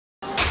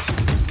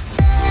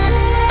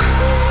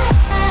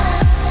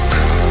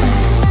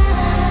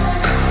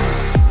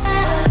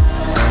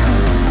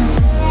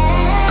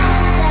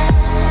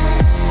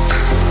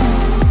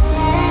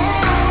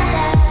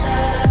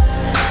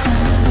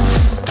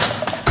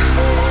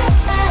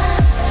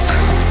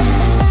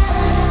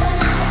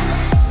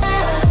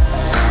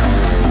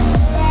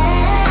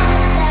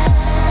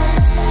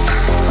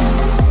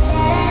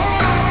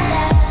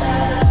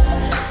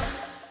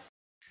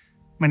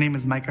My name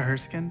is Micah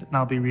Herskind, and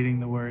I'll be reading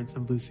the words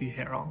of Luci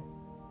Harrell.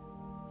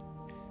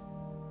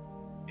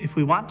 If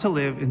we want to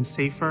live in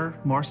safer,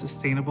 more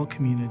sustainable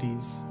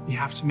communities, we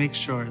have to make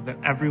sure that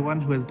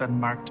everyone who has been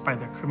marked by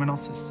their criminal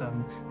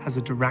system has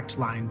a direct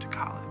line to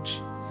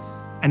college.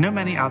 I know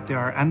many out there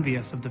are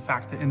envious of the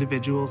fact that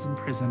individuals in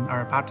prison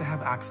are about to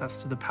have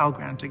access to the Pell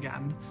Grant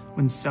again,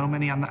 when so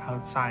many on the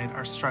outside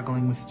are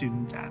struggling with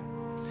student debt.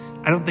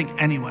 I don't think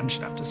anyone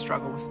should have to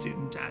struggle with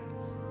student debt.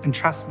 And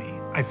trust me,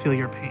 I feel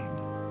your pain.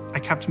 I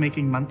kept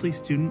making monthly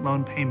student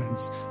loan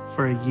payments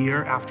for a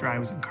year after I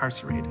was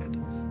incarcerated,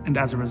 and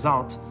as a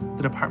result,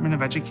 the Department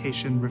of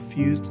Education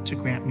refused to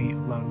grant me a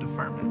loan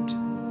deferment.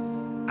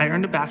 I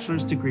earned a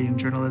bachelor's degree in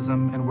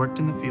journalism and worked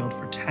in the field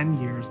for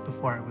 10 years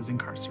before I was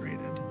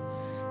incarcerated.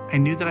 I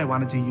knew that I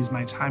wanted to use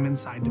my time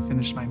inside to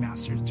finish my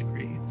master's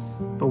degree,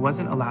 but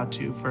wasn't allowed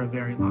to for a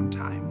very long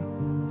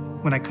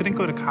time. When I couldn't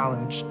go to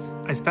college,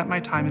 I spent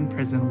my time in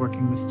prison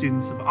working with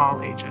students of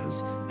all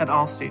ages at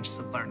all stages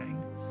of learning.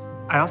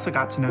 I also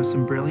got to know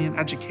some brilliant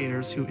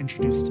educators who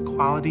introduced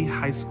quality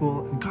high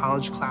school and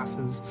college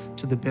classes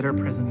to the bitter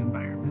prison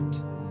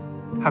environment.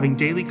 Having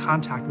daily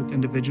contact with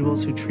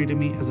individuals who treated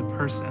me as a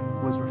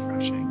person was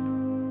refreshing.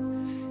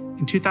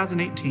 In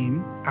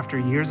 2018, after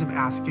years of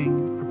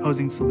asking,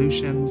 proposing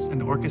solutions,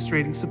 and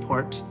orchestrating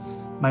support,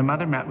 my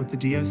mother met with the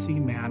DOC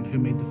man who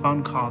made the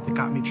phone call that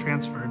got me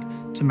transferred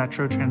to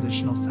Metro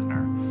Transitional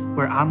Center,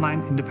 where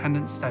online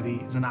independent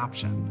study is an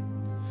option.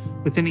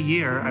 Within a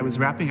year, I was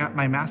wrapping up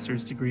my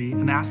master's degree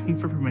and asking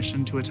for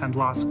permission to attend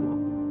law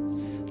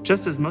school.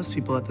 Just as most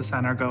people at the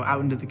center go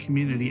out into the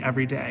community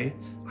every day,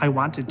 I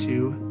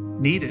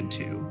needed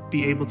to,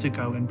 be able to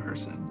go in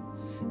person.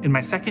 In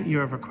my second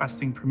year of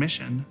requesting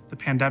permission, the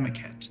pandemic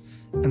hit,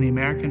 and the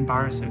American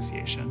Bar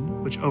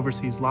Association, which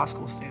oversees law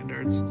school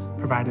standards,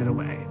 provided a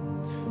way.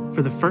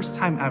 For the first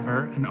time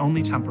ever, and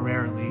only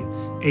temporarily,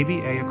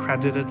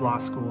 ABA-accredited law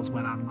schools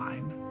went online.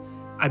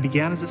 I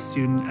began as a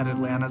student at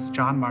Atlanta's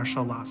John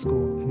Marshall Law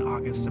School in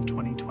August of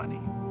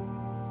 2020.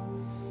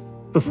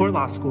 Before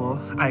law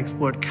school, I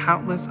explored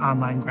countless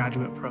online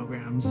graduate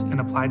programs and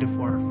applied to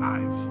 4 or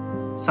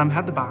 5. Some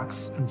had the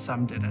box and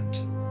some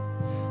didn't.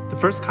 The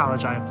first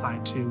college I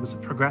applied to was a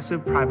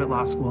progressive private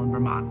law school in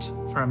Vermont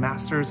for a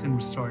master's in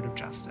restorative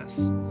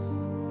justice.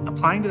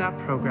 Applying to that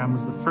program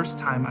was the first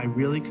time I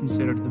really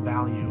considered the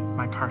value of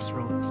my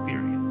carceral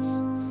experience.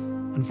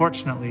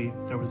 Unfortunately,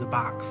 there was a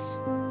box.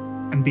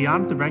 And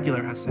beyond the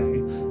regular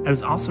essay, I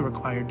was also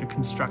required to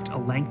construct a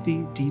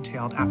lengthy,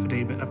 detailed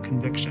affidavit of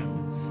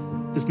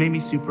conviction. This made me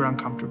super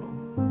uncomfortable.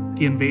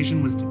 The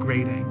invasion was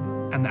degrading,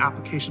 and the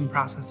application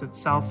process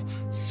itself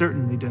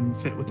certainly didn't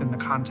fit within the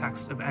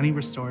context of any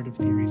restorative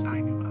theories I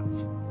knew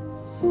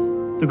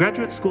of. The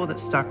graduate school that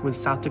stuck was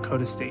South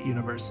Dakota State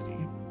University.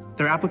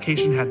 Their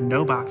application had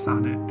no box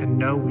on it and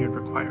no weird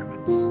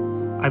requirements.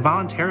 I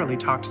voluntarily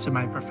talked to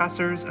my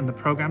professors and the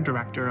program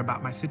director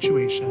about my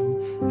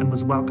situation and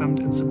was welcomed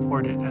and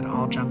supported at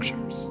all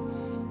junctures.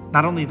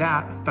 Not only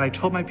that, but I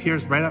told my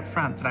peers right up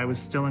front that I was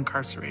still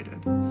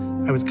incarcerated.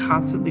 I was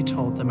constantly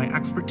told that my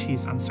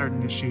expertise on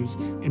certain issues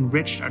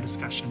enriched our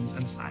discussions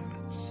and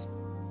assignments.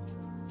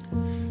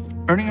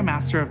 Earning a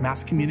Master of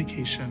Mass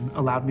Communication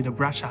allowed me to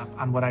brush up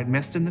on what I'd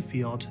missed in the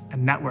field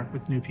and network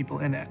with new people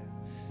in it.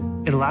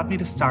 It allowed me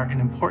to start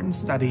an important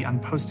study on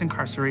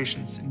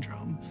post-incarceration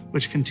syndrome,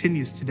 which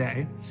continues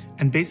today,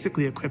 and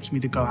basically equipped me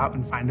to go out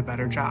and find a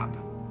better job.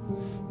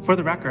 For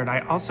the record, I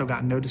also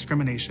got no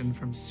discrimination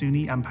from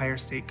SUNY Empire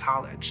State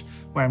College,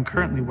 where I'm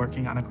currently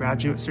working on a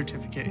graduate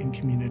certificate in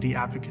community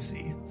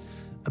advocacy.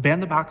 A ban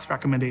the box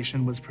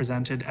recommendation was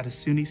presented at a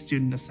SUNY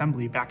student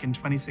assembly back in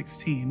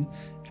 2016,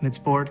 and its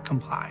board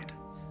complied.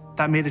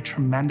 That made a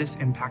tremendous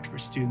impact for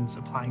students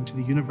applying to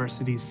the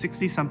university's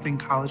 60-something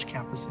college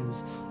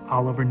campuses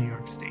all over New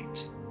York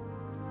State.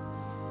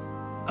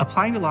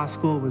 Applying to law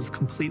school was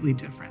completely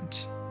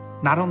different.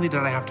 Not only did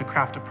I have to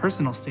craft a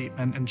personal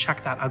statement and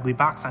check that ugly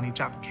box on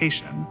each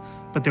application,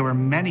 but there were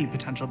many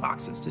potential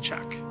boxes to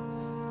check.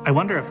 I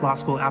wonder if law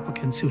school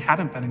applicants who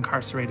hadn't been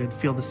incarcerated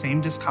feel the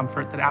same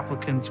discomfort that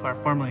applicants who are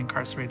formerly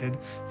incarcerated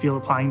feel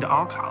applying to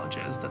all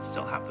colleges that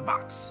still have the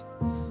box.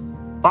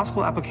 Law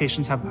school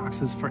applications have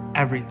boxes for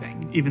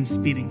everything, even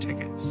speeding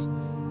tickets.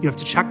 You have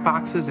to check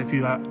boxes if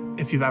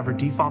you've ever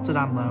defaulted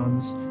on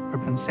loans or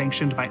been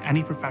sanctioned by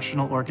any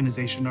professional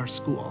organization or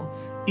school,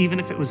 even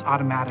if it was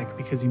automatic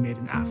because you made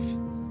an F.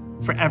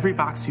 For every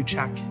box you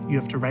check, you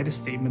have to write a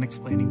statement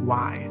explaining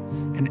why,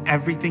 and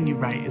everything you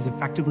write is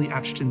effectively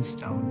etched in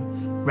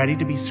stone, ready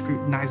to be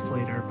scrutinized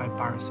later by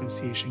Bar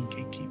Association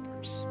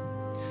gatekeepers.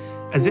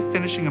 As if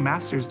finishing a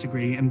master's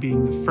degree and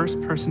being the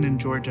first person in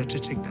Georgia to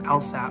take the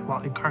LSAT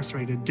while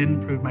incarcerated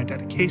didn't prove my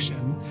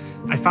dedication,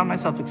 I found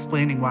myself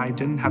explaining why I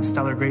didn't have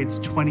stellar grades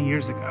 20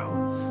 years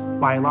ago,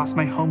 why I lost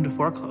my home to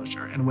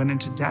foreclosure and went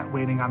into debt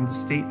waiting on the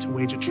state to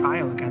wage a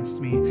trial against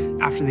me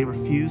after they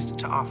refused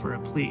to offer a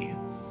plea,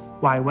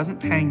 why I wasn't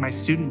paying my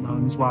student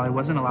loans while I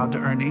wasn't allowed to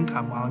earn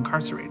income while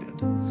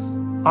incarcerated,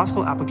 Law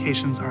school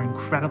applications are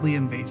incredibly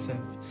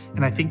invasive,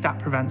 and I think that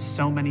prevents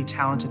so many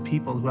talented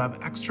people who have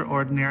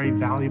extraordinary,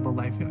 valuable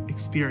life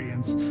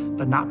experience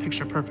but not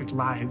picture-perfect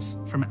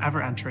lives from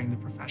ever entering the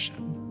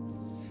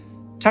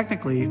profession.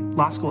 Technically,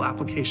 law school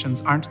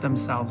applications aren't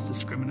themselves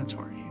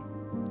discriminatory.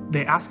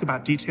 They ask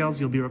about details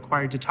you'll be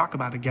required to talk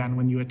about again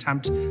when you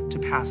attempt to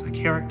pass a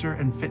character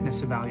and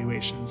fitness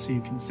evaluation so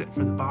you can sit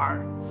for the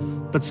bar.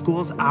 But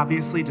schools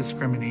obviously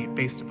discriminate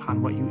based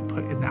upon what you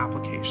put in the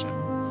application.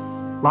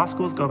 Law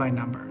schools go by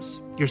numbers.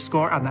 Your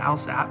score on the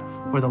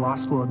LSAT, or the law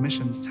school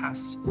admissions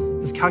test,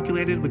 is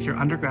calculated with your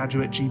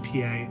undergraduate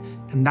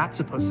GPA, and that's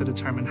supposed to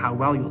determine how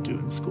well you'll do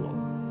in school.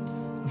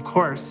 Of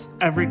course,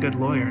 every good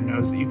lawyer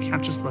knows that you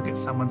can't just look at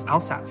someone's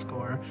LSAT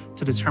score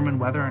to determine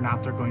whether or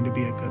not they're going to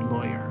be a good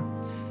lawyer.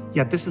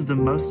 Yet this is the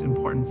most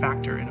important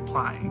factor in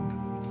applying.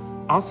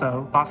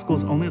 Also, law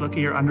schools only look at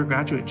your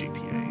undergraduate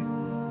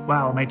GPA.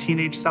 Well, my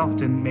teenage self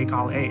didn't make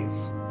all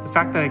A's. The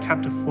fact that I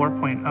kept a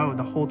 4.0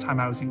 the whole time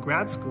I was in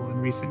grad school in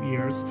recent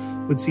years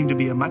would seem to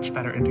be a much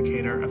better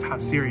indicator of how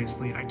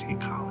seriously I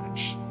take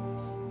college.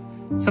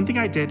 Something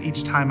I did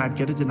each time I'd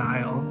get a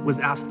denial was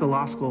ask the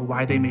law school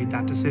why they made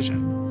that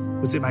decision.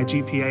 Was it my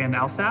GPA and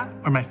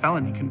LSAT or my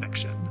felony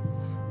conviction?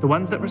 The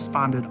ones that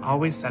responded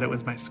always said it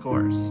was my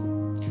scores.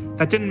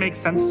 That didn't make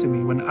sense to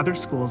me when other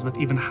schools with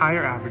even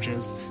higher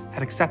averages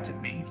had accepted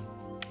me.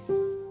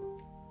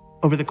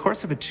 Over the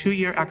course of a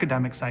 2-year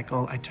academic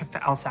cycle, I took the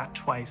LSAT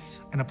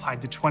twice and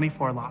applied to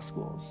 24 law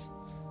schools.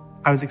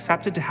 I was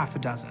accepted to half a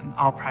dozen,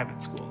 all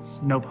private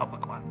schools, no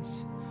public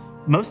ones.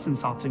 Most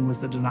insulting was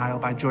the denial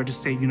by Georgia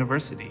State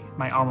University,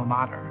 my alma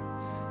mater.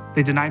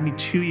 They denied me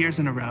 2 years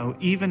in a row,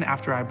 even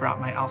after I brought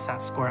my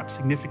LSAT score up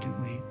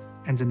significantly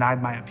and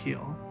denied my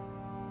appeal.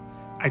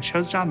 I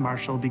chose John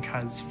Marshall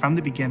because, from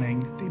the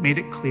beginning, they made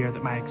it clear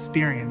that my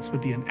experience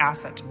would be an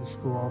asset to the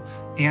school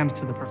and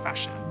to the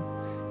profession.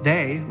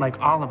 They, like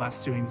all of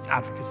us doing this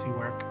advocacy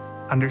work,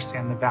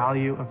 understand the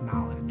value of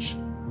knowledge.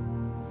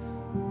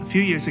 A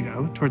few years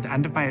ago, toward the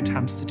end of my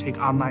attempts to take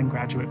online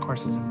graduate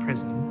courses in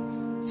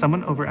prison,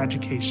 someone over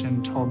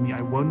education told me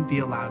I wouldn't be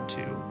allowed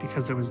to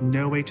because there was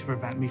no way to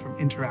prevent me from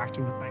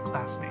interacting with my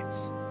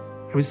classmates.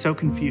 I was so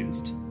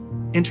confused.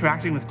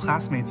 Interacting with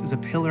classmates is a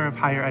pillar of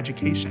higher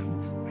education,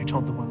 I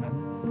told the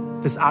woman.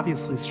 This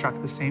obviously struck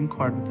the same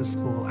chord with the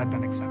school I'd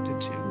been accepted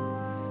to.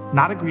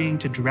 Not agreeing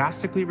to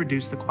drastically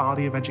reduce the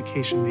quality of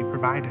education they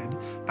provided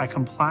by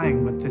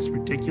complying with this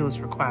ridiculous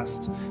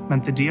request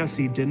meant the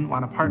DOC didn't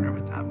want to partner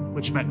with them,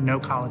 which meant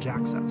no college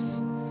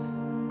access.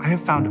 I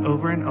have found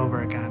over and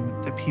over again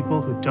that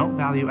people who don't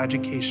value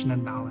education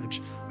and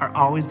knowledge are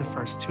always the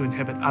first to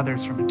inhibit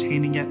others from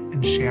attaining it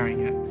and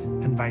sharing it,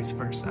 and vice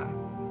versa.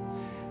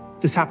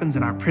 This happens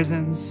in our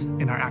prisons,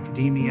 in our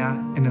academia,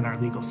 and in our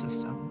legal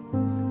system.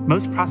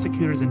 Most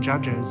prosecutors and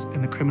judges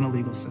in the criminal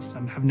legal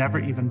system have never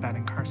even been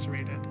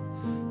incarcerated.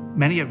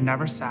 Many have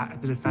never sat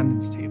at the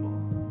defendant's table.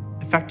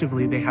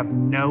 Effectively, they have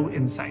no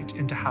insight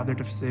into how their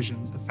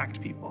decisions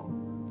affect people.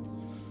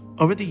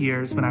 Over the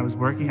years, when I was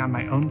working on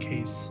my own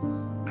case,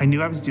 I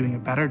knew I was doing a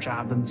better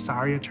job than the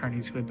sorry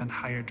attorneys who had been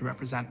hired to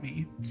represent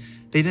me.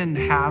 They didn't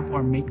have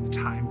or make the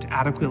time to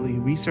adequately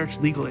research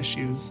legal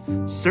issues,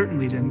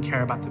 certainly didn't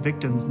care about the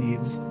victim's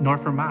needs, nor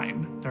for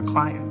mine, their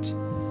client.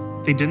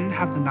 They didn't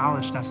have the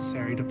knowledge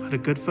necessary to put a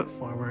good foot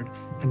forward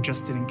and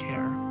just didn't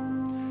care.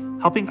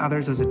 Helping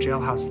others as a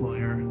jailhouse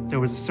lawyer, there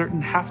was a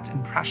certain heft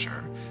and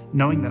pressure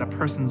knowing that a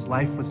person's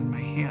life was in my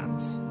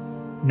hands.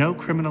 No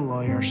criminal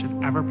lawyer should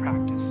ever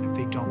practice if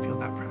they don't feel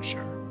that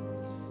pressure.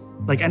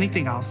 Like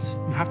anything else,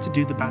 you have to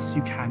do the best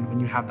you can when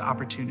you have the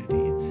opportunity,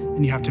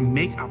 and you have to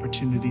make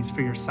opportunities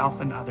for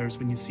yourself and others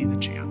when you see the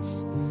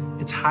chance.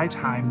 It's high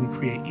time we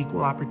create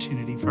equal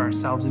opportunity for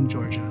ourselves in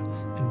Georgia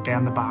and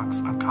ban the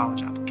box on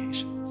college applications.